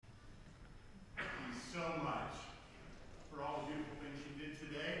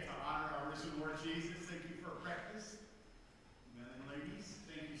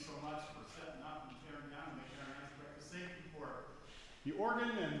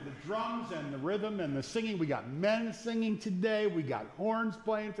the drums and the rhythm and the singing. We got men singing today. We got horns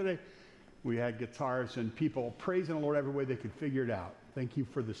playing today. We had guitars and people praising the Lord every way they could figure it out. Thank you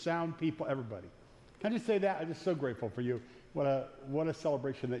for the sound people, everybody. Can I just say that? I'm just so grateful for you. What a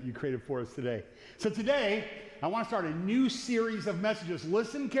celebration that you created for us today. So today, I want to start a new series of messages.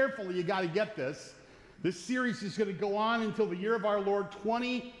 Listen carefully. You got to get this. This series is going to go on until the year of our Lord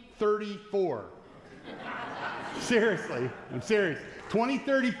 2034. Seriously, I'm serious.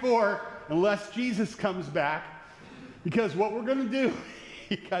 2034, unless Jesus comes back. Because what we're going to do,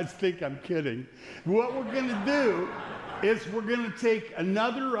 you guys think I'm kidding. What we're going to do is we're going to take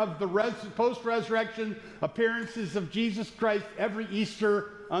another of the post-resurrection appearances of Jesus Christ every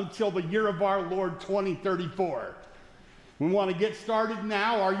Easter until the year of our Lord 2034. We want to get started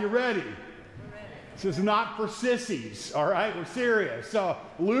now. Are you ready? This is not for sissies, all right? We're serious. So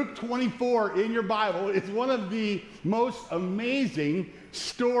Luke 24 in your Bible is one of the most amazing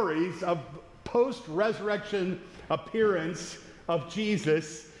stories of post-resurrection appearance of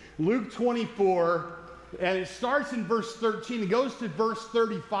Jesus. Luke 24, and it starts in verse 13. It goes to verse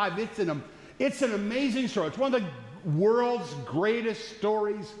 35. It's an amazing story. It's one of the world's greatest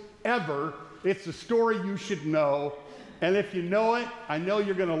stories ever. It's a story you should know. And if you know it, I know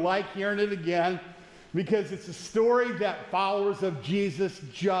you're going to like hearing it again, because it's a story that followers of Jesus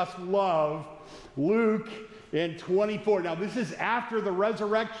just love. Luke in 24. Now, this is after the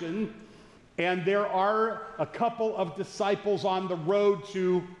resurrection, and there are a couple of disciples on the road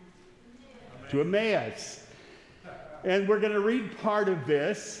to Emmaus. And we're going to read part of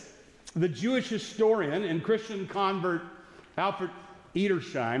this. The Jewish historian and Christian convert Alfred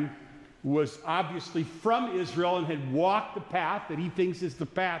Edersheim was obviously from Israel and had walked the path that he thinks is the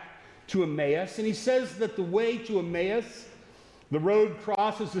path to Emmaus. And he says that the way to Emmaus, the road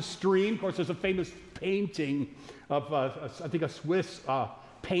crosses a stream. Of course, there's a famous painting of, I think, a Swiss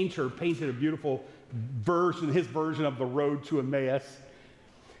painter painted a beautiful version, his version of the road to Emmaus.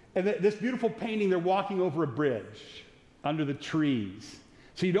 And this beautiful painting, they're walking over a bridge under the trees.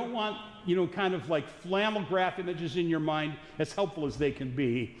 So you don't want, kind of like flannel graph images in your mind, as helpful as they can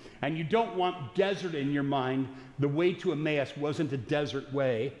be. And you don't want desert in your mind. The way to Emmaus wasn't a desert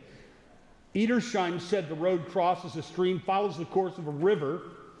way. Edersheim said the road crosses a stream, follows the course of a river.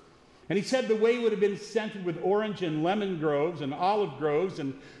 And he said the way would have been scented with orange and lemon groves and olive groves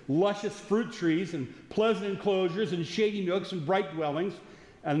and luscious fruit trees and pleasant enclosures and shady nooks and bright dwellings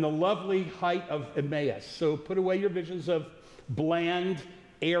and the lovely height of Emmaus. So put away your visions of bland,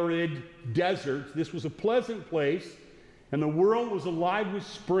 arid deserts. This was a pleasant place, and the world was alive with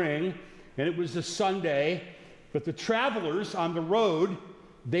spring, and it was a Sunday. But the travelers on the road,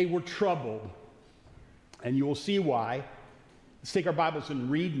 they were troubled. And you will see why. Let's take our Bibles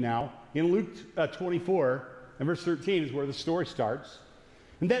and read now. In Luke 24 and verse 13 is where the story starts.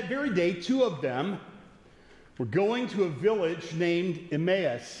 And that very day, two of them were going to a village named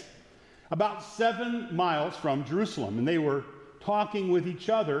Emmaus, about 7 miles from Jerusalem. And they were talking with each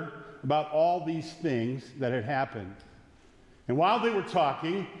other about all these things that had happened. And while they were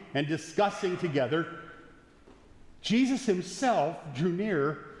talking and discussing together, Jesus himself drew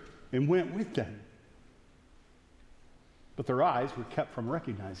near and went with them. But their eyes were kept from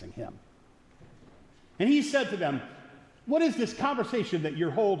recognizing him. And he said to them, "What is this conversation that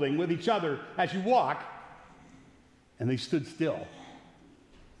you're holding with each other as you walk?" And they stood still,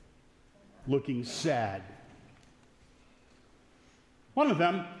 looking sad. One of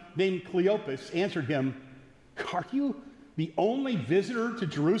them, named Cleopas, answered him, "Are you the only visitor to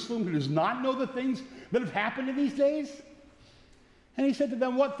Jerusalem who does not know the things that have happened in these days?" And he said to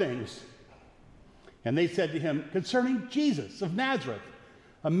them, "What things?" And they said to him, "Concerning Jesus of Nazareth,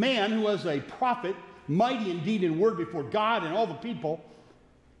 a man who was a prophet, mighty in deed and word before God and all the people,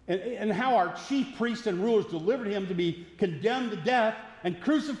 and how our chief priests and rulers delivered him to be condemned to death and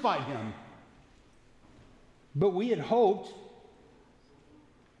crucified him. But we had hoped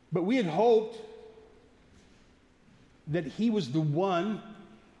that he was the one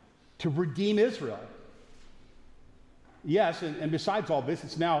to redeem Israel." Yes, and besides all this,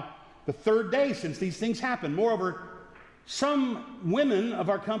 it's now the third day since these things happened. Moreover, some women of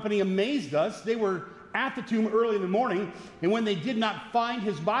our company amazed us. They were at the tomb early in the morning, and when they did not find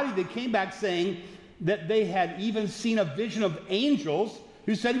his body, they came back saying that they had even seen a vision of angels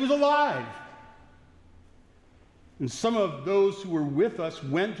who said he was alive. And some of those who were with us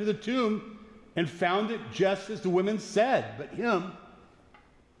went to the tomb and found it just as the women said, but him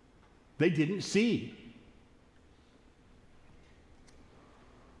they didn't see.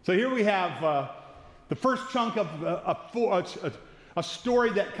 So here we have the first chunk of a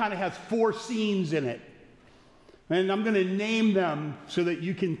story that kind of has 4 scenes in it. And I'm going to name them so that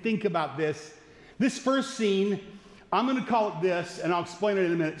you can think about this. This first scene, I'm going to call it this, and I'll explain it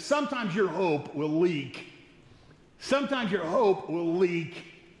in a minute. Sometimes your hope will leak. Sometimes your hope will leak.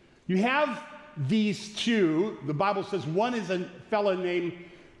 You have these two. The Bible says one is a fellow named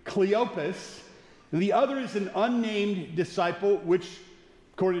Cleopas, and the other is an unnamed disciple, which,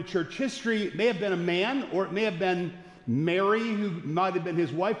 according to church history, may have been a man, or it may have been Mary, who might have been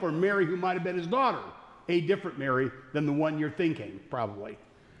his wife, or Mary, who might have been his daughter. A different Mary than the one you're thinking, probably.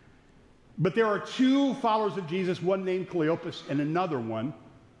 But there are two followers of Jesus, one named Cleopas and another one.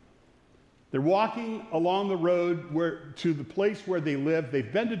 They're walking along the road to the place where they live.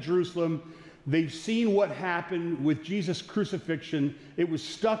 They've been to Jerusalem. They've seen what happened with Jesus' crucifixion. It was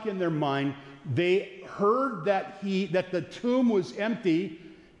stuck in their mind. They heard that the tomb was empty,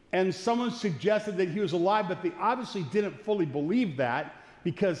 and someone suggested that he was alive, but they obviously didn't fully believe that,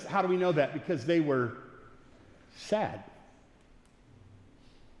 because how do we know that? Because they were sad.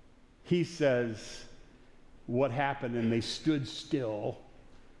 He says what happened, and they stood still,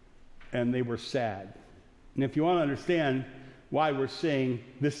 and they were sad. And if you want to understand why we're saying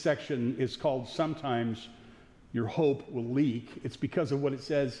this section is called Sometimes Your Hope Will Leak, it's because of what it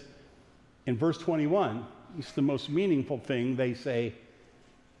says in verse 21. It's the most meaningful thing. They say,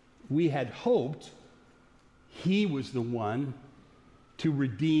 we had hoped he was the one to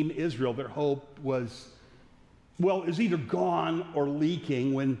redeem Israel. Their hope was, well, is either gone or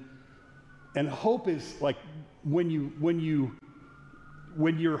leaking. And hope is like when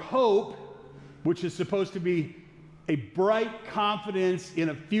your hope, which is supposed to be a bright confidence in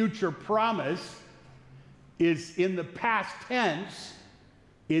a future promise, is in the past tense,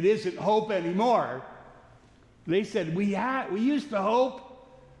 it isn't hope anymore. They said, we used to hope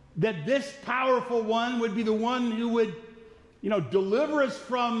that this powerful one would be the one who would, deliver us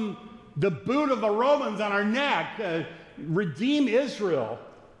from the boot of the Romans on our neck, redeem Israel.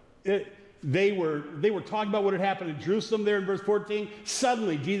 They were talking about what had happened in Jerusalem there in verse 14.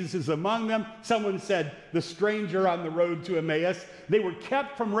 Suddenly, Jesus is among them. Someone said, the stranger on the road to Emmaus. They were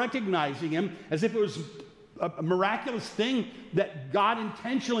kept from recognizing him, as if it was a miraculous thing that God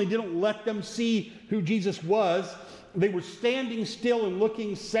intentionally didn't let them see who Jesus was. They were standing still and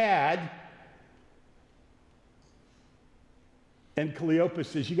looking sad. And Cleopas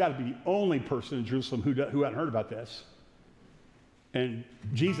says, you got to be the only person in Jerusalem who hadn't heard about this. And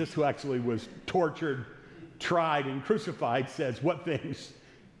Jesus, who actually was tortured, tried, and crucified, says, what things?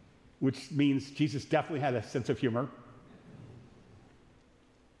 Which means Jesus definitely had a sense of humor.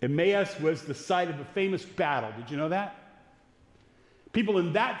 Emmaus was the site of a famous battle. Did you know that? People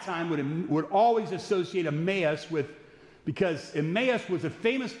in that time would always associate Emmaus because Emmaus was a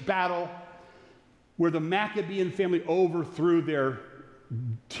famous battle where the Maccabean family overthrew their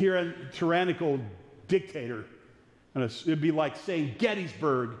tyrannical dictator. And it'd be like saying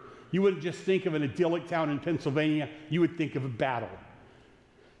Gettysburg. You wouldn't just think of an idyllic town in Pennsylvania. You would think of a battle.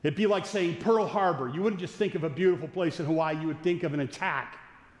 It'd be like saying Pearl Harbor. You wouldn't just think of a beautiful place in Hawaii. You would think of an attack.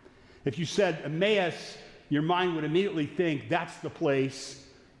 If you said Emmaus, your mind would immediately think that's the place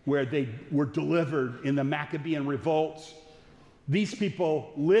where they were delivered in the Maccabean revolts. These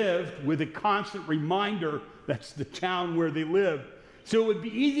people lived with a constant reminder that's the town where they lived. So it would be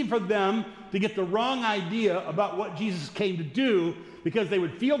easy for them to get the wrong idea about what Jesus came to do, because they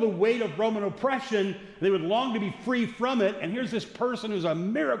would feel the weight of Roman oppression. They would long to be free from it. And here's this person who's a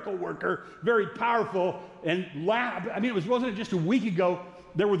miracle worker, very powerful. And it wasn't just a week ago,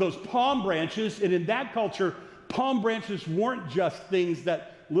 there were those palm branches. And in that culture, palm branches weren't just things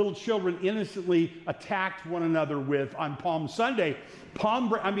that little children innocently attacked one another with on Palm Sunday.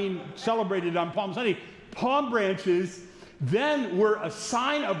 Celebrated on Palm Sunday. Palm branches then were a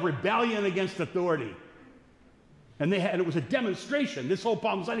sign of rebellion against authority. And it was a demonstration. This whole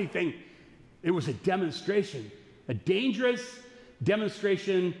Palm Sunday thing, it was a demonstration. A dangerous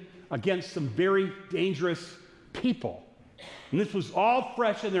demonstration against some very dangerous people. And this was all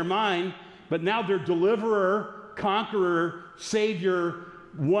fresh in their mind, but now their deliverer, conqueror, savior,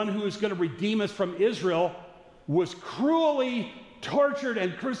 one who is going to redeem us from Israel, was cruelly tortured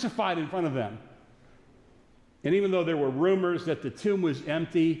and crucified in front of them. And even though there were rumors that the tomb was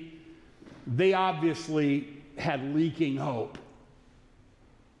empty, they obviously had leaking hope.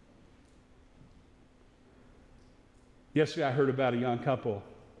 Yesterday I heard about a young couple,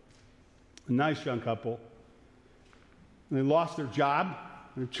 a nice young couple. And they lost their job.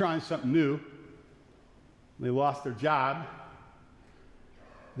 They're trying something new. They lost their job.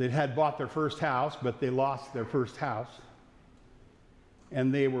 They had bought their first house, but they lost their first house.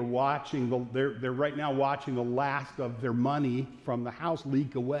 And they were they're right now watching the last of their money from the house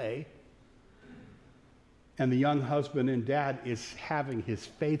leak away. and the young husband and dad is having his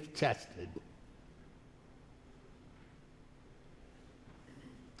faith tested.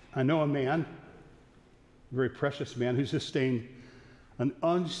 I know a man, a very precious man, who sustained an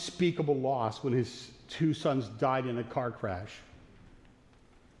unspeakable loss when his two sons died in a car crash.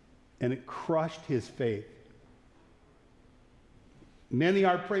 And it crushed his faith. Many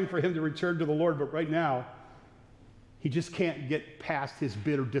are praying for him to return to the Lord, but right now, he just can't get past his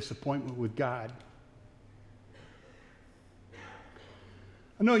bitter disappointment with God.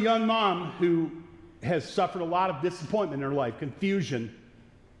 I know a young mom who has suffered a lot of disappointment in her life, confusion.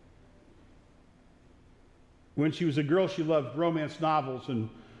 When she was a girl, she loved romance novels and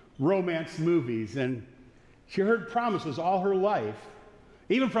romance movies, and she heard promises all her life,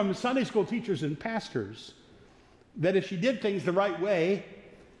 even from Sunday school teachers and pastors, that if she did things the right way,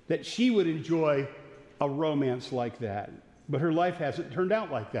 that she would enjoy a romance like that. But her life hasn't turned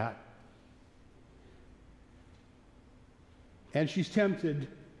out like that. And she's tempted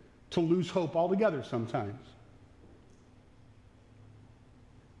to lose hope altogether sometimes.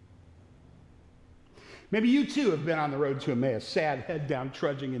 Maybe you too have been on the road to Emmaus, sad, head down,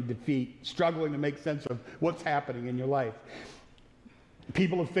 trudging in defeat, struggling to make sense of what's happening in your life.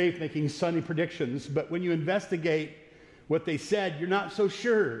 People of faith making sunny predictions, but when you investigate what they said, you're not so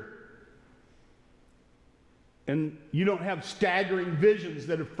sure. And you don't have staggering visions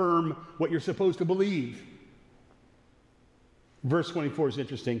that affirm what you're supposed to believe. Verse 24 is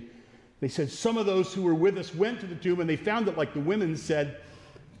interesting. They said, some of those who were with us went to the tomb and they found it like the women said,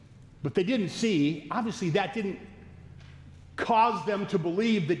 but they didn't see. Obviously, that didn't cause them to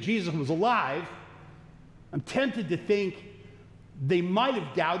believe that Jesus was alive. I'm tempted to think they might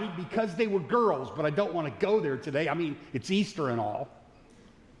have doubted because they were girls, but I don't want to go there today. I mean, it's Easter and all.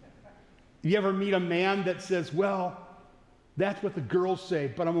 You ever meet a man that says, well, that's what the girls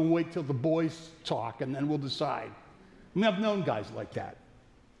say, but I'm going to wait till the boys talk and then we'll decide. I mean, I've known guys like that.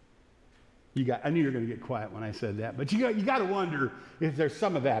 I knew you were going to get quiet when I said that, but you got to wonder if there's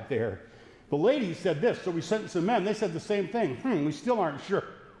some of that there. The ladies said this, so we sent some men. They said the same thing. We still aren't sure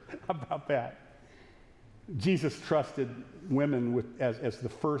about that. Jesus trusted women as the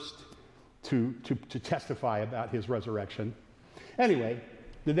first to testify about his resurrection. Anyway,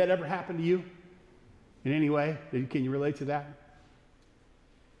 did that ever happen to you in any way? Can you relate to that? I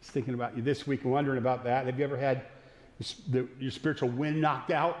was thinking about you this week and wondering about that. Have you ever had your spiritual wind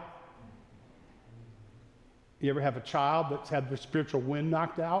knocked out? You ever have a child that's had their spiritual wind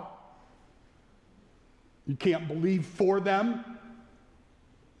knocked out? You can't believe for them,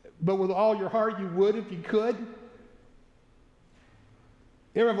 but with all your heart you would if you could.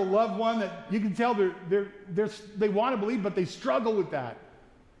 You ever have a loved one that you can tell they want to believe, but they struggle with that?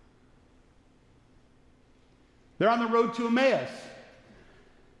 They're on the road to Emmaus.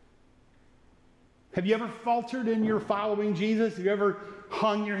 Have you ever faltered in your following Jesus? Have you ever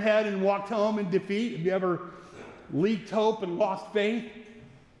hung your head and walked home in defeat? Have you ever leaked hope and lost faith?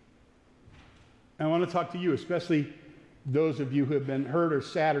 I want to talk to you, especially those of you who have been hurt or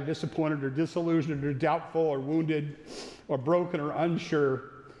sad or disappointed or disillusioned or doubtful or wounded or broken or unsure.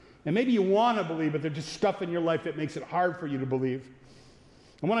 And maybe you want to believe, but there's just stuff in your life that makes it hard for you to believe.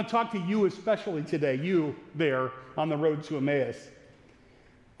 I want to talk to you especially today, you there on the road to Emmaus.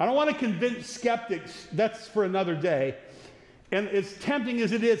 I don't want to convince skeptics. That's for another day. And as tempting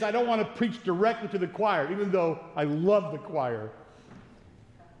as it is, I don't want to preach directly to the choir, even though I love the choir.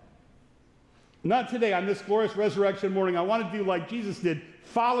 Not today, on this glorious resurrection morning. I want to do like Jesus did,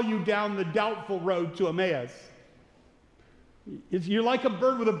 follow you down the doubtful road to Emmaus. You're like a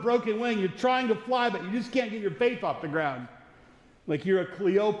bird with a broken wing. You're trying to fly, but you just can't get your faith off the ground. Like you're a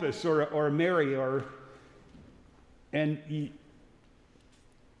Cleopas or a Mary, and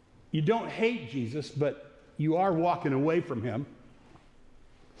you don't hate Jesus, but you are walking away from him.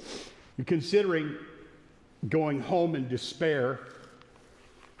 You're considering going home in despair.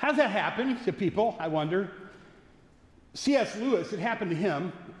 How does that happen to people, I wonder? C.S. Lewis, it happened to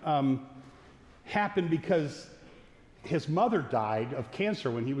him, happened because his mother died of cancer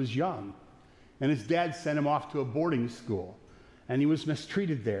when he was young. And his dad sent him off to a boarding school. And he was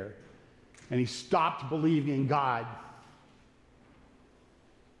mistreated there. And he stopped believing in God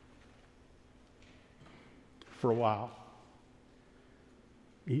for a while.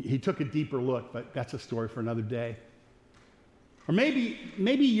 He took a deeper look, but that's a story for another day. Or maybe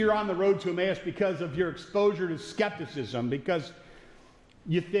you're on the road to Emmaus because of your exposure to skepticism, because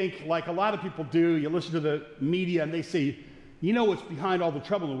you think, like a lot of people do, you listen to the media and they say, you know what's behind all the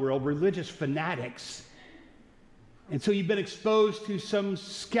trouble in the world? Religious fanatics. And so you've been exposed to some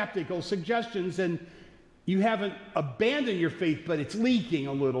skeptical suggestions and you haven't abandoned your faith, but it's leaking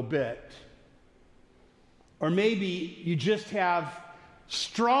a little bit. Or maybe you just have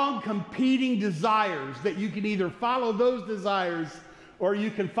strong competing desires that you can either follow those desires or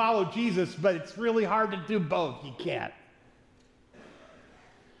you can follow Jesus, but it's really hard to do both. You can't.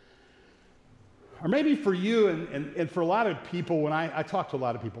 Or maybe for you and for a lot of people, when I talk to a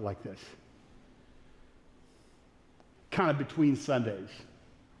lot of people like this, kind of between Sundays,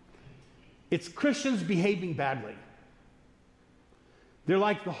 it's Christians behaving badly. They're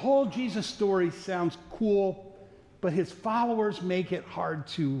like, the whole Jesus story sounds cool, but his followers make it hard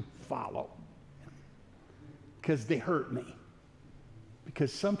to follow because they hurt me.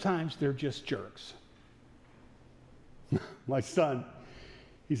 Because sometimes they're just jerks. My son,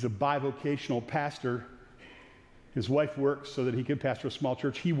 he's a bivocational pastor. His wife works so that he can pastor a small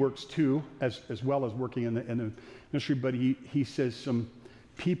church. He works too, as well as working in the ministry. But he says some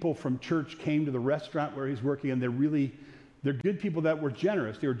people from church came to the restaurant where he's working, and they're good people that were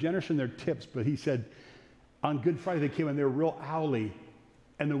generous. They were generous in their tips. But he said on Good Friday they came and they were real owly.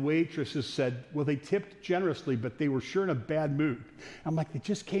 And the waitresses said, well, they tipped generously, but they were sure in a bad mood. I'm like, they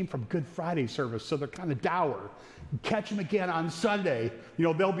just came from Good Friday service, so they're kind of dour. Catch them again on Sunday.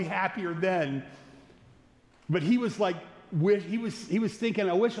 They'll be happier then. But he was like, he was thinking,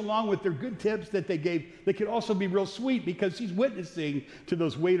 I wish along with their good tips that they gave, they could also be real sweet, because he's witnessing to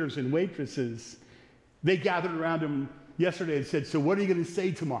those waiters and waitresses. They gathered around him yesterday and said, so what are you going to say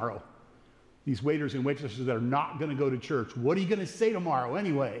tomorrow? These waiters and waitresses that are not going to go to church. What are you going to say tomorrow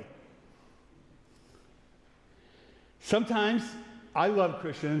anyway? Sometimes I love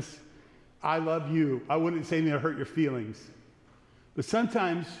Christians. I love you. I wouldn't say anything to hurt your feelings. But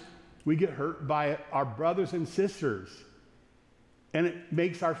sometimes we get hurt by our brothers and sisters. And it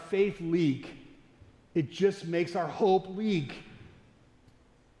makes our faith leak. It just makes our hope leak.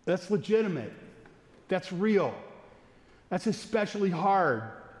 That's legitimate. That's real. That's especially hard.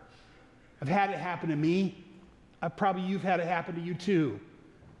 I've had it happen to me. You've had it happen to you too.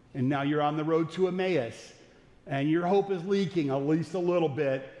 And now you're on the road to Emmaus, and your hope is leaking at least a little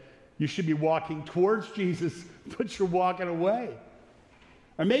bit. You should be walking towards Jesus, but you're walking away.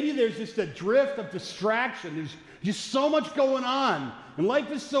 Or maybe there's just a drift of distraction. There's just so much going on, and life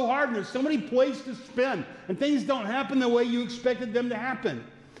is so hard, and there's so many places to spend, and things don't happen the way you expected them to happen.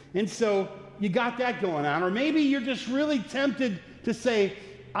 And so you got that going on. Or maybe you're just really tempted to say,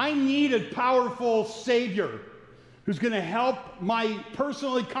 I need a powerful Savior who's going to help my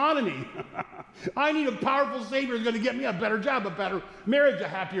personal economy. I need a powerful Savior who's going to get me a better job, a better marriage, a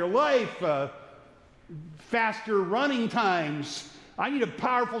happier life, faster running times. I need a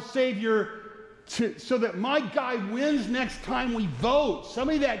powerful Savior so that my guy wins next time we vote.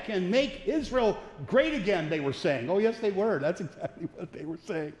 Somebody that can make Israel great again, they were saying. Oh, yes, they were. That's exactly what they were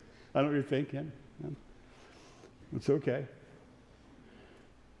saying. I don't know what you're thinking. It's okay.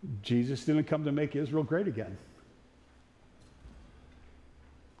 Jesus didn't come to make Israel great again.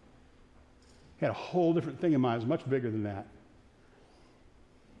 He had a whole different thing in mind. It was much bigger than that.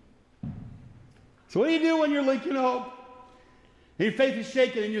 So what do you do when you're leaking hope? And your faith is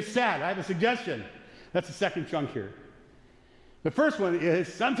shaken and you're sad? I have a suggestion. That's the second chunk here. The first one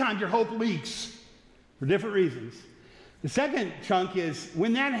is sometimes your hope leaks for different reasons. The second chunk is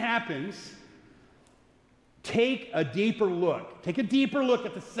when that happens, take a deeper look. Take a deeper look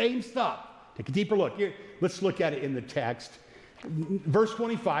at the same stuff. Take a deeper look. Here, let's look at it in the text. Verse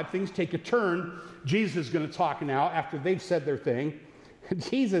 25, things take a turn. Jesus is going to talk now after they've said their thing.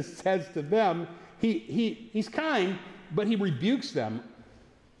 Jesus says to them, he's kind, but he rebukes them.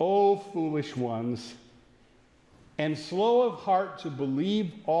 O foolish ones, and slow of heart to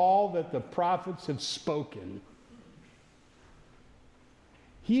believe all that the prophets have spoken.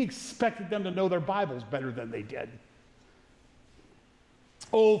 He expected them to know their Bibles better than they did.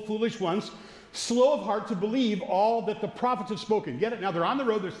 Oh, foolish ones, slow of heart to believe all that the prophets have spoken. Get it? Now they're on the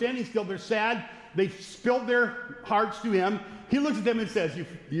road, they're standing still, they're sad, they've spilled their hearts to him. He looks at them and says,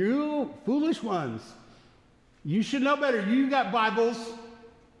 you foolish ones, you should know better. You got Bibles.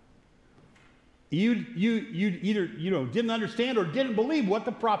 You either didn't understand or didn't believe what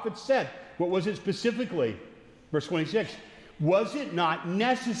the prophets said. What was it specifically? Verse 26. Was it not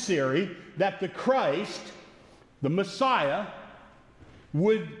necessary that the Christ, the Messiah,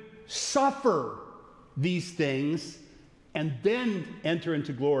 would suffer these things and then enter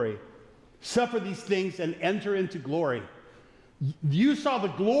into glory? Suffer these things and enter into glory. You saw the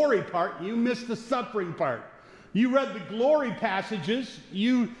glory part, you missed the suffering part. You read the glory passages,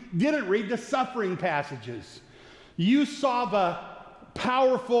 you didn't read the suffering passages. You saw the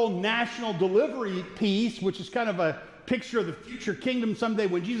powerful national delivery piece, which is kind of a picture of the future kingdom someday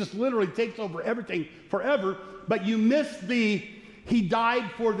when Jesus literally takes over everything forever, but you missed the He died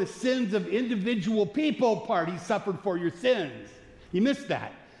for the sins of individual people part. He suffered for your sins. You missed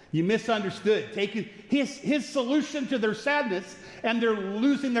that. You misunderstood. Taking his solution to their sadness and their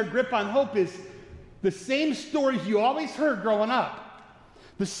losing their grip on hope is the same stories you always heard growing up.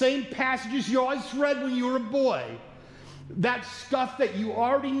 The same passages you always read when you were a boy. That stuff that you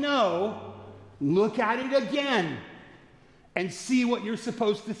already know, look at it again and see what you're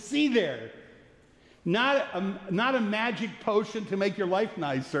supposed to see there. Not a magic potion to make your life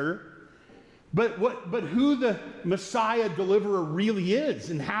nicer, but who the Messiah deliverer really is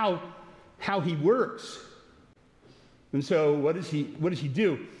and how he works. And so what does he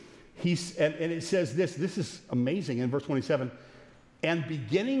do? And it says this is amazing in verse 27. And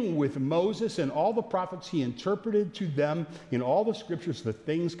beginning with Moses and all the prophets, he interpreted to them in all the scriptures the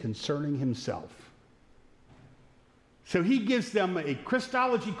things concerning himself. So he gives them a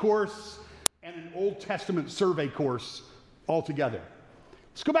Christology course and an Old Testament survey course all together.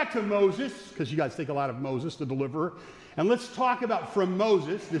 Let's go back to Moses, because you guys think a lot of Moses, the deliverer. And let's talk about from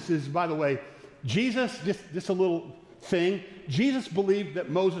Moses. This is, by the way, Jesus, just a little thing. Jesus believed that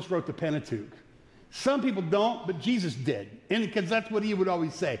Moses wrote the Pentateuch. Some people don't, but Jesus did. And because that's what he would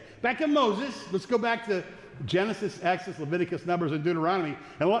always say. Back in Moses, let's go back to Genesis, Exodus, Leviticus, Numbers, and Deuteronomy.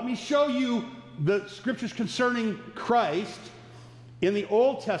 And let me show you the scriptures concerning Christ in the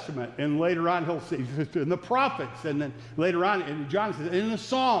Old Testament, and later on he'll say in the prophets, and then later on in John says in the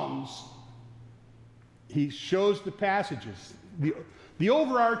Psalms, he shows the passages. The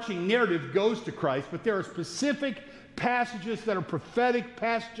overarching narrative goes to Christ, but there are specific passages that are prophetic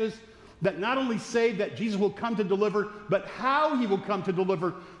passages that not only say that Jesus will come to deliver, but how he will come to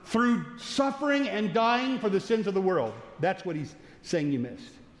deliver through suffering and dying for the sins of the world. That's what he's saying you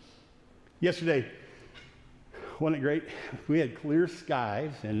missed. Yesterday, wasn't it great? We had clear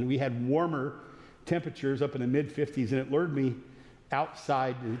skies and we had warmer temperatures up in the mid-50s, and it lured me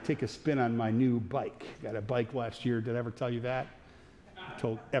outside to take a spin on my new bike. Got a bike last year. Did I ever tell you that? I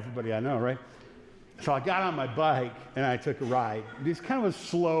told everybody I know, right? So I got on my bike and I took a ride. It was kind of a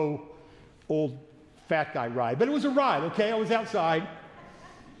slow, old, fat guy ride, but it was a ride, okay? I was outside.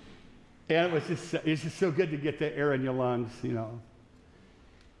 And it's just so good to get the air in your lungs, you know.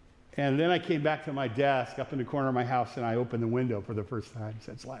 And then I came back to my desk up in the corner of my house, and I opened the window for the first time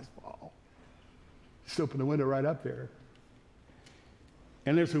since last fall. Just opened the window right up there.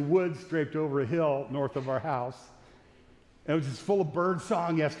 And there's a woods draped over a hill north of our house. And it was just full of bird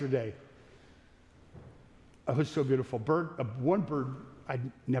song yesterday. It was so beautiful. One bird I'd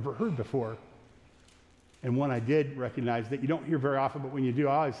never heard before. And one I did recognize that you don't hear very often, but when you do,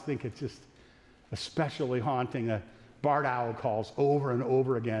 I always think it's just especially haunting. A barred owl calls over and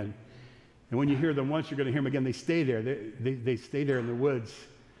over again. And when you hear them once, you're going to hear them again. They stay there. They stay there in the woods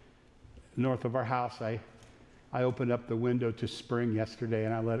north of our house. I opened up the window to spring yesterday,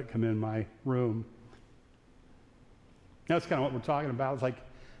 and I let it come in my room. That's kind of what we're talking about. It's like,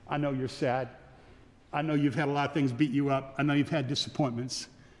 I know you're sad. I know you've had a lot of things beat you up. I know you've had disappointments.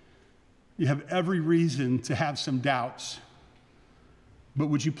 You have every reason to have some doubts. But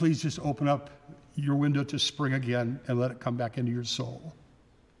would you please just open up your window to spring again and let it come back into your soul?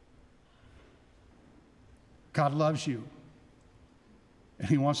 God loves you, and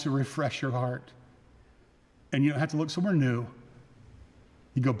he wants to refresh your heart. And you don't have to look somewhere new.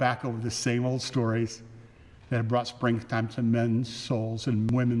 You go back over the same old stories that have brought springtime to men's souls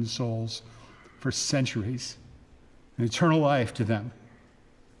and women's souls for centuries, and eternal life to them.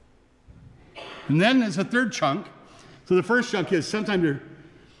 And then there's a third chunk. So the first chunk is sometimes your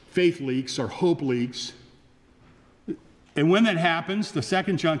faith leaks or hope leaks. And when that happens, the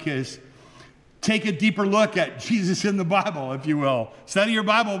second chunk is take a deeper look at Jesus in the Bible, if you will. Study your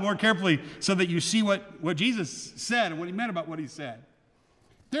Bible more carefully so that you see what Jesus said and what he meant about what he said.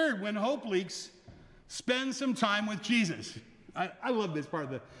 Third, when hope leaks, spend some time with Jesus. I love this part of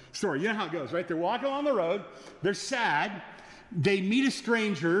the story. You know how it goes, right? They're walking along the road. They're sad. They meet a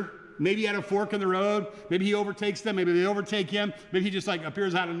stranger, maybe at a fork in the road. Maybe he overtakes them. Maybe they overtake him. Maybe he just like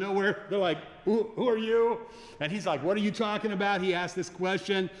appears out of nowhere. They're like, who are you? And he's like, what are you talking about? He asks this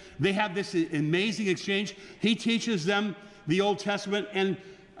question. They have this amazing exchange. He teaches them the Old Testament. And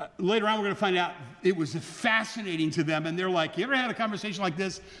later on, we're going to find out it was fascinating to them. And they're like, you ever had a conversation like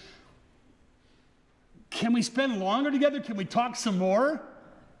this? Can we spend longer together? Can we talk some more?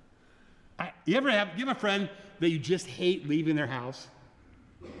 You have a friend that you just hate leaving their house?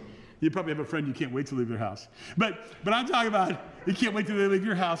 You probably have a friend you can't wait to leave their house. But I'm talking about you can't wait to leave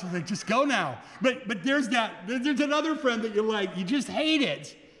your house. It's like, just go now. But there's another friend that you're like, you just hate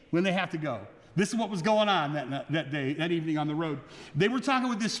it when they have to go. This is what was going on that day, that evening on the road. They were talking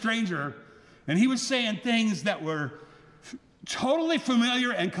with this stranger, and he was saying things that were totally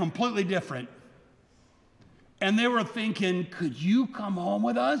familiar and completely different. And they were thinking, could you come home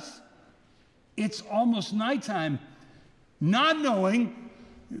with us? It's almost nighttime. Not knowing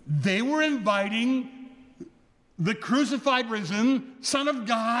they were inviting the crucified, risen Son of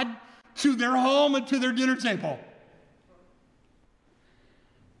God to their home and to their dinner table.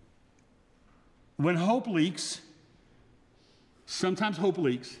 When hope leaks, sometimes hope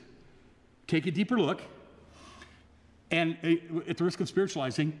leaks, take a deeper look, and at the risk of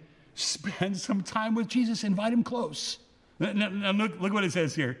spiritualizing, spend some time with Jesus, invite him close. Now look what it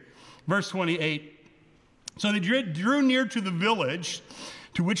says here. Verse 28. So they drew near to the village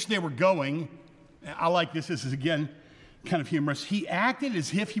to which they were going. I like this. This is, again, kind of humorous. He acted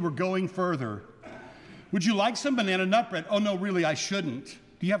as if he were going further. Would you like some banana nut bread? Oh, no, really, I shouldn't.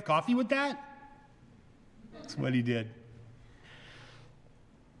 Do you have coffee with that? That's what he did.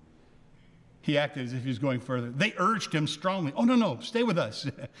 He acted as if he was going further. They urged him strongly. Oh, no, stay with us.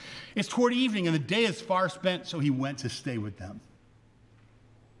 It's toward evening and the day is far spent, so he went to stay with them.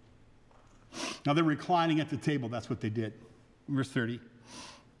 Now they're reclining at the table. That's what they did. Verse 30.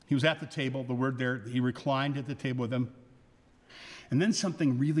 He was at the table, the word there, he reclined at the table with them. And then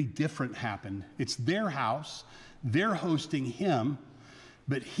something really different happened. It's their house. They're hosting him,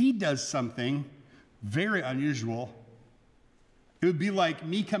 but he does something very unusual. It would be like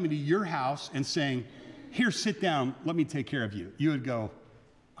me coming to your house and saying, here, sit down, let me take care of you. You would go,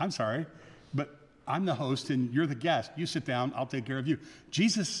 I'm sorry, but I'm the host and you're the guest. You sit down, I'll take care of you.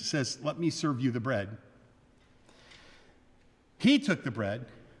 Jesus says, let me serve you the bread. He took the bread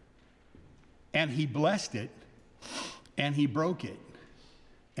and he blessed it and he broke it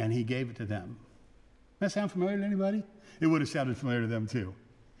and he gave it to them. Does that sound familiar to anybody? It would have sounded familiar to them too.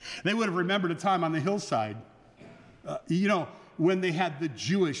 They would have remembered a time on the hillside, when they had the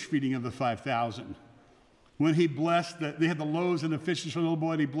Jewish feeding of the 5,000. When he blessed, they had the loaves and the fishes for the little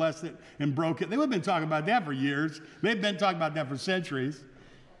boy, and he blessed it and broke it. They would have been talking about that for years. They've been talking about that for centuries.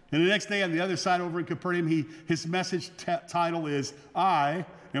 And the next day on the other side over in Capernaum, his message title is, I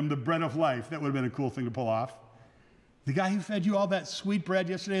am the bread of life. That would have been a cool thing to pull off. The guy who fed you all that sweet bread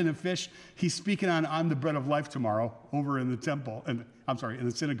yesterday and the fish, he's speaking on, I'm the bread of life tomorrow over in the temple, in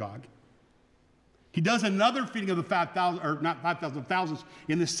the synagogue. He does another feeding of the 5,000, or not 5,000, thousands,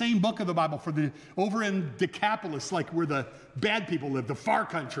 in the same book of the Bible over in Decapolis, like where the bad people live, the far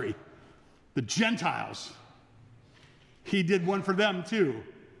country, the Gentiles. He did one for them too.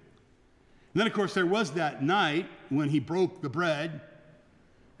 And then, of course, there was that night when he broke the bread,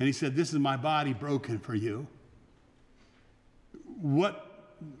 and he said, this is my body broken for you. What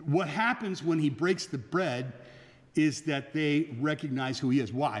happens when he breaks the bread is that they recognize who he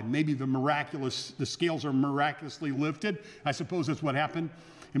is. Why? Maybe the scales are miraculously lifted. I suppose that's what happened.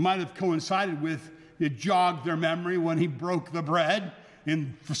 It might have coincided with, it jogged their memory when he broke the bread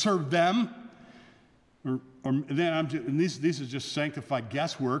and served them. This is just sanctified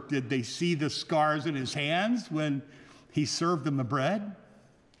guesswork. Did they see the scars in his hands when he served them the bread?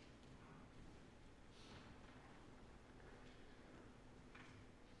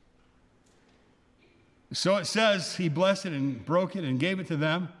 So it says he blessed it and broke it and gave it to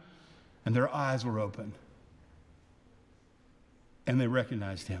them, and their eyes were open. And they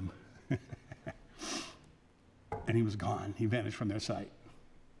recognized him. And he was gone. He vanished from their sight.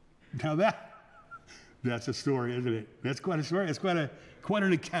 Now that's a story, isn't it? That's quite a story. It's quite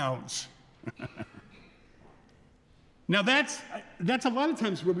an account. Now that's a lot of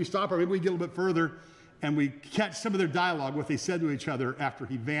times where we stop, or maybe we get a little bit further, and we catch some of their dialogue, what they said to each other after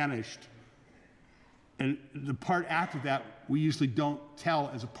he vanished. And the part after that, we usually don't tell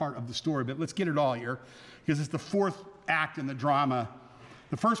as a part of the story, but let's get it all here, because it's the fourth act in the drama.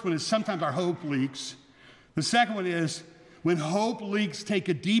 The first one is sometimes our hope leaks. The second one is when hope leaks, take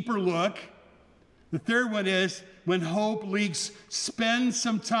a deeper look. The third one is when hope leaks, spend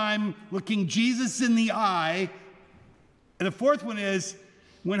some time looking Jesus in the eye. And the fourth one is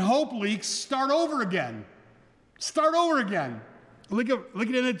when hope leaks, start over again. Start over again. Look at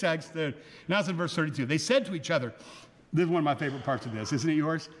it in the text. Now it's in verse 32. They said to each other, this is one of my favorite parts of this, isn't it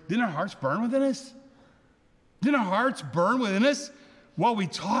yours? Didn't our hearts burn within us? Didn't our hearts burn within us while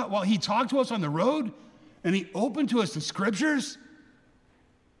he talked to us on the road and he opened to us the scriptures?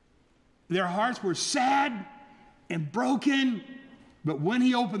 Their hearts were sad and broken, but when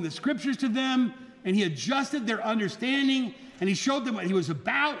he opened the scriptures to them and he adjusted their understanding and he showed them what he was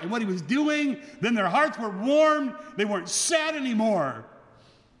about and what he was doing, then their hearts were warmed. They weren't sad anymore.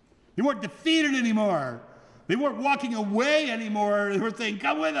 They weren't defeated anymore. They weren't walking away anymore. They were saying,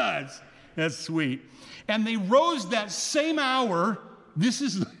 come with us. That's sweet. And they rose that same hour, this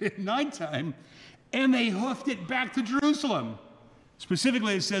is at nighttime, and they hoofed it back to Jerusalem.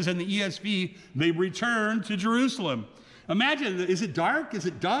 Specifically, it says in the ESV, they returned to Jerusalem. Imagine, is it dark? Is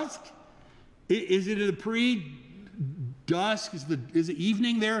it dusk? Is it a pre-dusk? Is it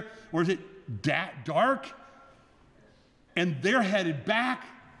evening there? Or is it dark? And they're headed back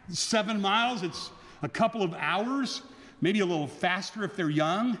 7 miles. It's a couple of hours, maybe a little faster if they're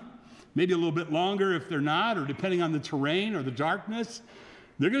young, maybe a little bit longer if they're not, or depending on the terrain or the darkness.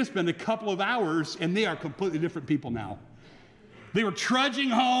 They're going to spend a couple of hours, and they are completely different people now. They were trudging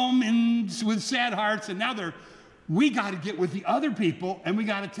home with sad hearts, and now we got to get with the other people, and we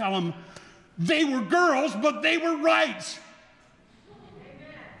got to tell them they were girls, but they were right.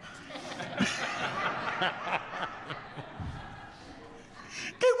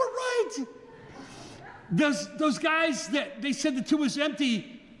 They were right. Those guys that they said the tomb was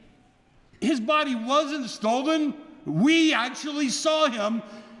empty, his body wasn't stolen. We actually saw him.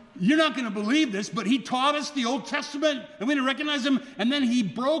 You're not going to believe this, but he taught us the Old Testament, and we didn't recognize him, and then he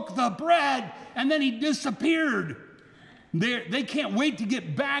broke the bread, and then he disappeared. They can't wait to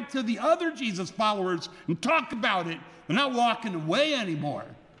get back to the other Jesus followers and talk about it. They're not walking away anymore.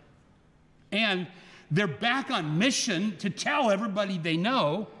 And they're back on mission to tell everybody they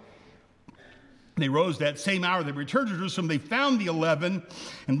know. They rose that same hour. They returned to Jerusalem. They found the 11,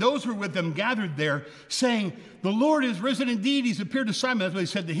 and those who were with them gathered there, saying, "The Lord is risen indeed. He's appeared to Simon." That's what they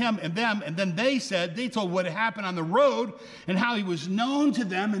said to him and them. And then they told what had happened on the road and how he was known to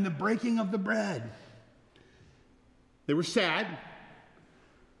them in the breaking of the bread. They were sad,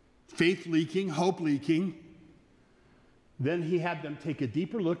 faith leaking, hope leaking. Then he had them take a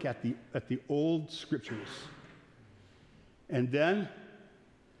deeper look at the old scriptures. And then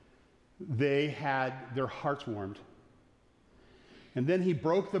they had their hearts warmed. And then he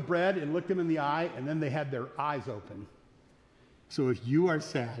broke the bread and looked them in the eye, and then they had their eyes open. So if you are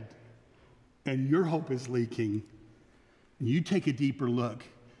sad and your hope is leaking, and you take a deeper look,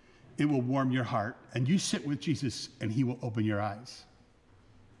 it will warm your heart. And you sit with Jesus, and he will open your eyes.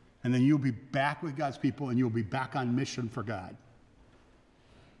 And then you'll be back with God's people, and you'll be back on mission for God.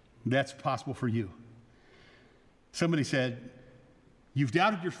 That's possible for you. Somebody said, "You've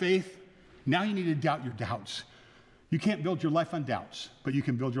doubted your faith. Now you need to doubt your doubts." You can't build your life on doubts, but you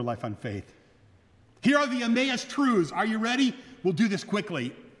can build your life on faith. Here are the Emmaus truths. Are you ready? We'll do this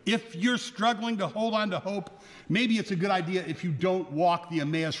quickly. If you're struggling to hold on to hope, maybe it's a good idea if you don't walk the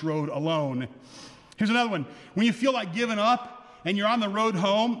Emmaus road alone. Here's another one. When you feel like giving up and you're on the road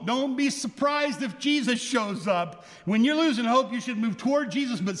home, don't be surprised if Jesus shows up. When you're losing hope, you should move toward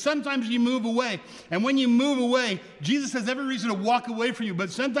Jesus, but sometimes you move away. And when you move away, Jesus has every reason to walk away from you, but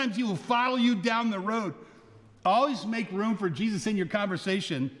sometimes he will follow you down the road. Always make room for Jesus in your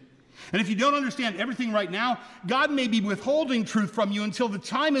conversation. And if you don't understand everything right now, God may be withholding truth from you until the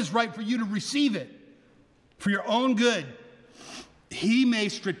time is right for you to receive it for your own good. He may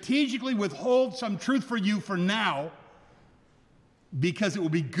strategically withhold some truth for you for now because it will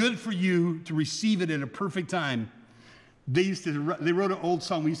be good for you to receive it at a perfect time. They wrote an old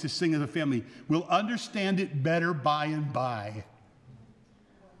song we used to sing as a family. We'll understand it better by and by.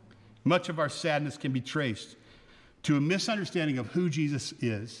 Much of our sadness can be traced to a misunderstanding of who Jesus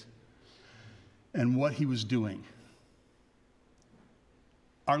is and what he was doing.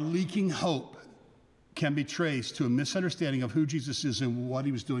 Our leaking hope can be traced to a misunderstanding of who Jesus is and what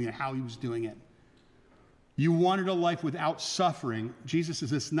he was doing and how he was doing it. You wanted a life without suffering. Jesus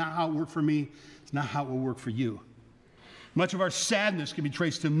says, "It's not how it worked for me. It's not how it will work for you." Much of our sadness can be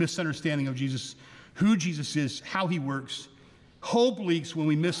traced to a misunderstanding of Jesus, who Jesus is, how he works. Hope leaks when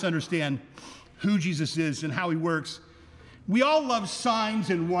we misunderstand who Jesus is and how he works. We all love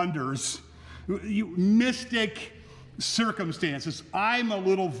signs and wonders, mystic circumstances. I'm a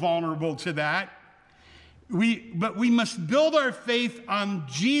little vulnerable to that. But we must build our faith on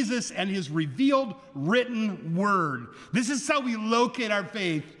Jesus and his revealed written word. This is how we locate our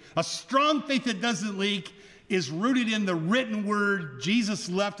faith. A strong faith that doesn't leak is rooted in the written word. Jesus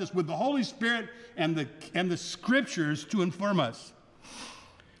left us with the Holy Spirit and the scriptures to inform us.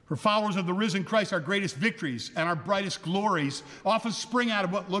 For followers of the risen Christ, our greatest victories and our brightest glories often spring out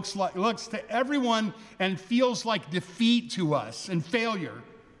of what looks to everyone and feels like defeat to us and failure.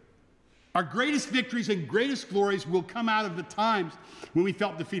 Our greatest victories and greatest glories will come out of the times when we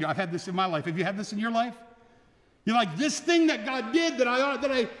felt defeated. I've had this in my life. Have you had this in your life? You're like, this thing that God did that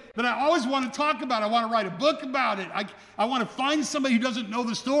I always want to talk about. I want to write a book about it. I want to find somebody who doesn't know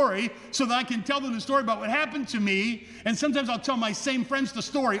the story so that I can tell them the story about what happened to me. And sometimes I'll tell my same friends the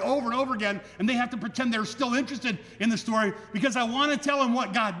story over and over again, and they have to pretend they're still interested in the story because I want to tell them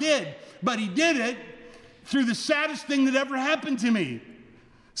what God did. But he did it through the saddest thing that ever happened to me.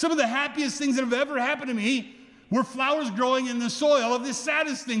 Some of the happiest things that have ever happened to me were flowers growing in the soil of the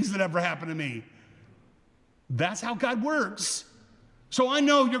saddest things that ever happened to me. That's how God works. So I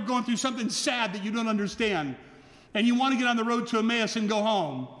know you're going through something sad that you don't understand, and you want to get on the road to Emmaus and go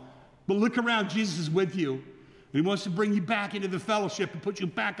home. But look around, Jesus is with you. And he wants to bring you back into the fellowship and put you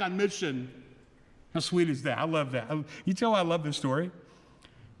back on mission. How sweet is that? I love that. You tell I love this story.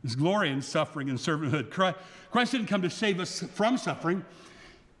 There's glory in suffering and servanthood. Christ didn't come to save us from suffering.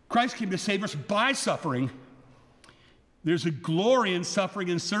 Christ came to save us by suffering. There's a glory in suffering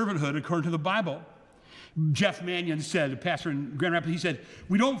and servanthood according to the Bible. Jeff Mannion said, a pastor in Grand Rapids, he said,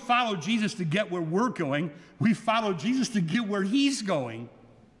 we don't follow Jesus to get where we're going. We follow Jesus to get where he's going.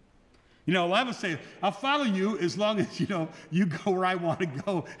 You know, a lot of us say, I'll follow you as long as, you go where I want to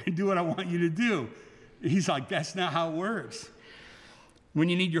go and do what I want you to do. He's like, that's not how it works. When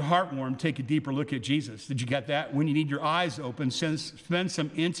you need your heart warmed, take a deeper look at Jesus. Did you get that? When you need your eyes open, spend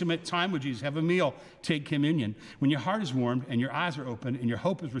some intimate time with Jesus. Have a meal, take communion. When your heart is warmed and your eyes are open and your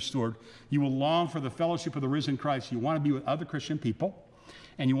hope is restored, you will long for the fellowship of the risen Christ. You want to be with other Christian people,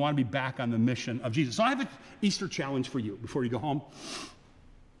 and you want to be back on the mission of Jesus. So I have an Easter challenge for you before you go home.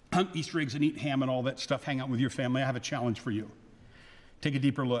 Hunt Easter eggs and eat ham and all that stuff. Hang out with your family. I have a challenge for you. Take a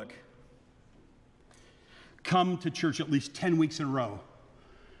deeper look. Come to church at least 10 weeks in a row.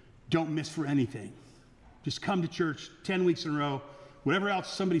 Don't miss for anything. Just come to church 10 weeks in a row. Whatever else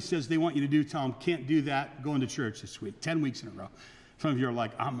somebody says they want you to do, tell them, can't do that, go into church this week. 10 weeks in a row. Some of you are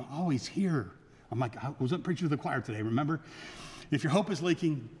like, I'm always here. I'm like, I was up preaching to the choir today, remember? If your hope is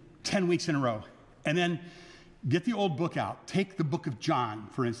leaking, 10 weeks in a row. And then get the old book out. Take the book of John,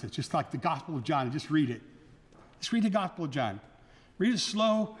 for instance, just like the Gospel of John, and just read it. Just read the Gospel of John. Read it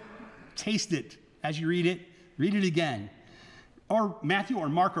slow. Taste it as you read it. Read it again. Or Matthew or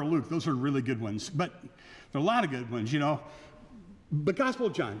Mark or Luke. Those are really good ones. But there are a lot of good ones, But Gospel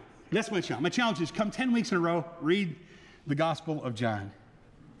of John, that's my challenge. My challenge is come 10 weeks in a row, read the Gospel of John.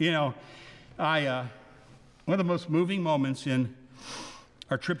 One of the most moving moments in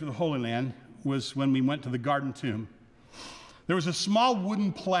our trip to the Holy Land was when we went to the Garden Tomb. There was a small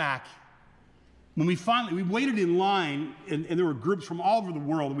wooden plaque. When we waited in line, and there were groups from all over the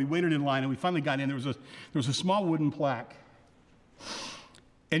world, and we waited in line, and we finally got in. There was a small wooden plaque.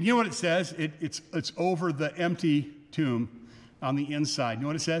 And you know what it says? It's over the empty tomb on the inside. You know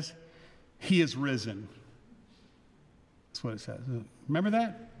what it says? He is risen. That's what it says. Remember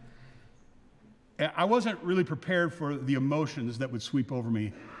that? I wasn't really prepared for the emotions that would sweep over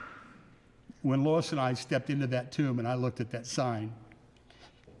me when Lois and I stepped into that tomb and I looked at that sign.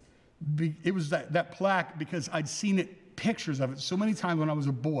 It was that plaque because I'd seen pictures of it so many times when I was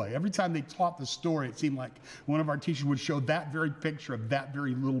a boy. Every time they taught the story, it seemed like one of our teachers would show that very picture of that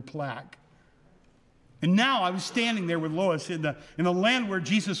very little plaque. And now I was standing there with Lois in the land where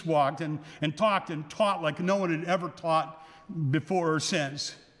Jesus walked and talked and taught like no one had ever taught before or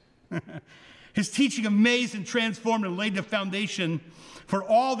since. His teaching amazed and transformed and laid the foundation for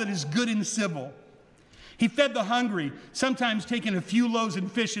all that is good and civil. He fed the hungry, sometimes taking a few loaves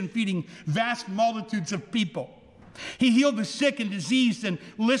and fish and feeding vast multitudes of people. He healed the sick and diseased and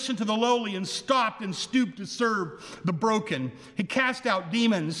listened to the lowly and stopped and stooped to serve the broken. He cast out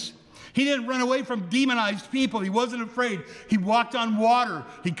demons. He didn't run away from demonized people. He wasn't afraid. He walked on water.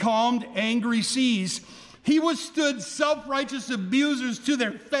 He calmed angry seas. He withstood self-righteous abusers to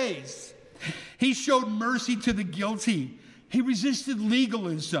their face. He showed mercy to the guilty. He resisted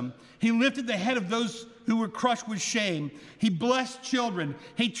legalism. He lifted the head of those who were crushed with shame. He blessed children.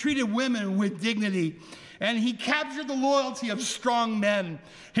 He treated women with dignity. And he captured the loyalty of strong men.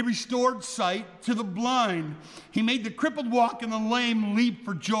 He restored sight to the blind. He made the crippled walk and the lame leap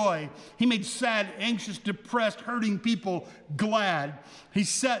for joy. He made sad, anxious, depressed, hurting people glad. He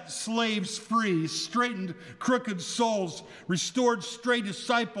set slaves free, straightened crooked souls, restored stray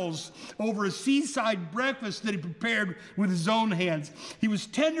disciples over a seaside breakfast that he prepared with his own hands. He was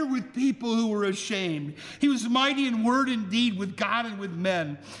tender with people who were ashamed. He was mighty in word and deed with God and with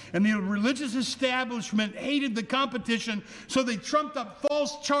men. And the religious establishment hated the competition, so they trumped up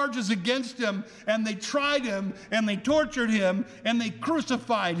false charges against him, and they tried him, and they tortured him, and they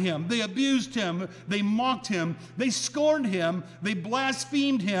crucified him. They abused him. They mocked him. They scorned him. They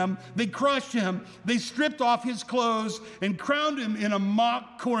blasphemed him. They crushed him. They stripped off his clothes and crowned him in a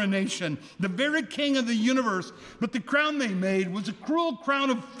mock coronation, the very king of the universe. But the crown they made was a cruel crown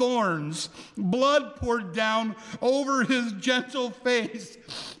of thorns. Blood poured down over his gentle face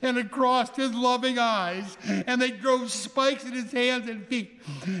and across his loving eyes. eyes, and they drove spikes in his hands and feet,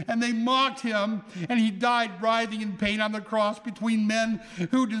 and they mocked him, and he died writhing in pain on the cross between men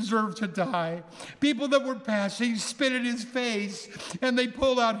who deserved to die. People that were passing spit in his face, and they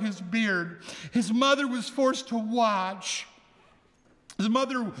pulled out his beard. His mother was forced to watch. His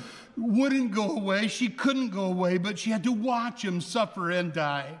mother wouldn't go away. She couldn't go away, but she had to watch him suffer and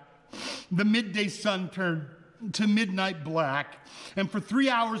die. The midday sun turned to midnight black, and for 3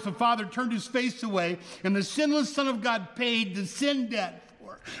 hours the Father turned his face away, and the sinless Son of God paid the sin debt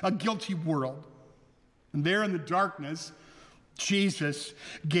for a guilty world. And there in the darkness, Jesus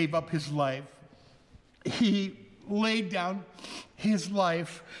gave up his life. He laid down his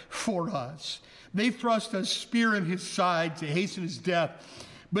life for us. They thrust a spear in his side to hasten his death,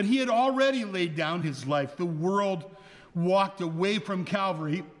 but he had already laid down his life. The world walked away from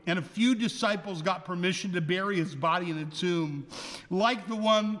Calvary, and a few disciples got permission to bury his body in a tomb, like the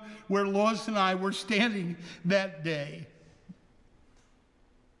one where Lois and I were standing that day.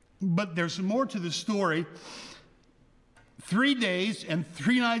 But there's more to the story. 3 days and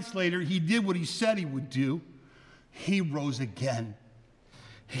 3 nights later, he did what he said he would do. He rose again.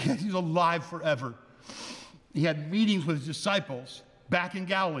 He's alive forever. He had meetings with his disciples back in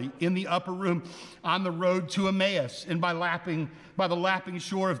Galilee, in the upper room, on the road to Emmaus, and by the lapping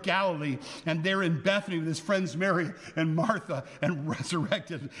shore of Galilee, and there in Bethany with his friends Mary and Martha, and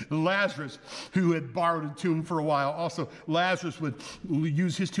resurrected Lazarus, who had borrowed a tomb for a while. Also, Lazarus would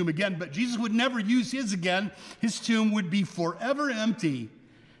use his tomb again, but Jesus would never use his again. His tomb would be forever empty.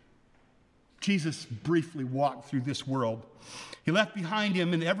 Jesus briefly walked through this world. He left behind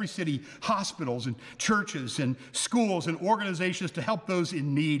him in every city hospitals and churches and schools and organizations to help those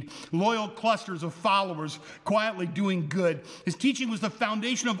in need, loyal clusters of followers quietly doing good. His teaching was the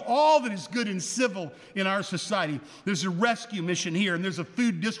foundation of all that is good and civil in our society. There's a rescue mission here, and there's a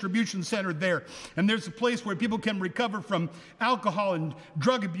food distribution center there, and there's a place where people can recover from alcohol and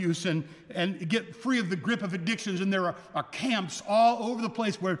drug abuse and get free of the grip of addictions, and there are camps all over the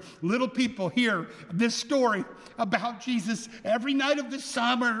place where little people hear this story about Jesus every night of the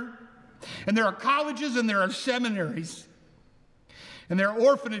summer. And there are colleges and there are seminaries. And there are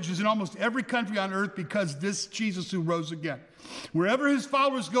orphanages in almost every country on earth because this Jesus who rose again. Wherever his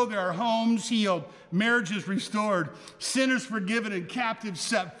followers go, there are homes healed, marriages restored, sinners forgiven, and captives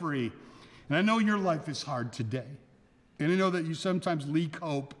set free. And I know your life is hard today. And I know that you sometimes leak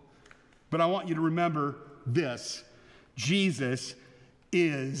hope. But I want you to remember this: Jesus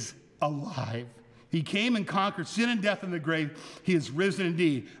is alive. He came and conquered sin and death and the grave. He is risen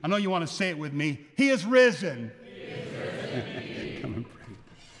indeed. I know you want to say it with me. He is risen. He is risen. Come and pray.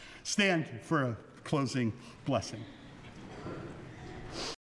 Stand for a closing blessing.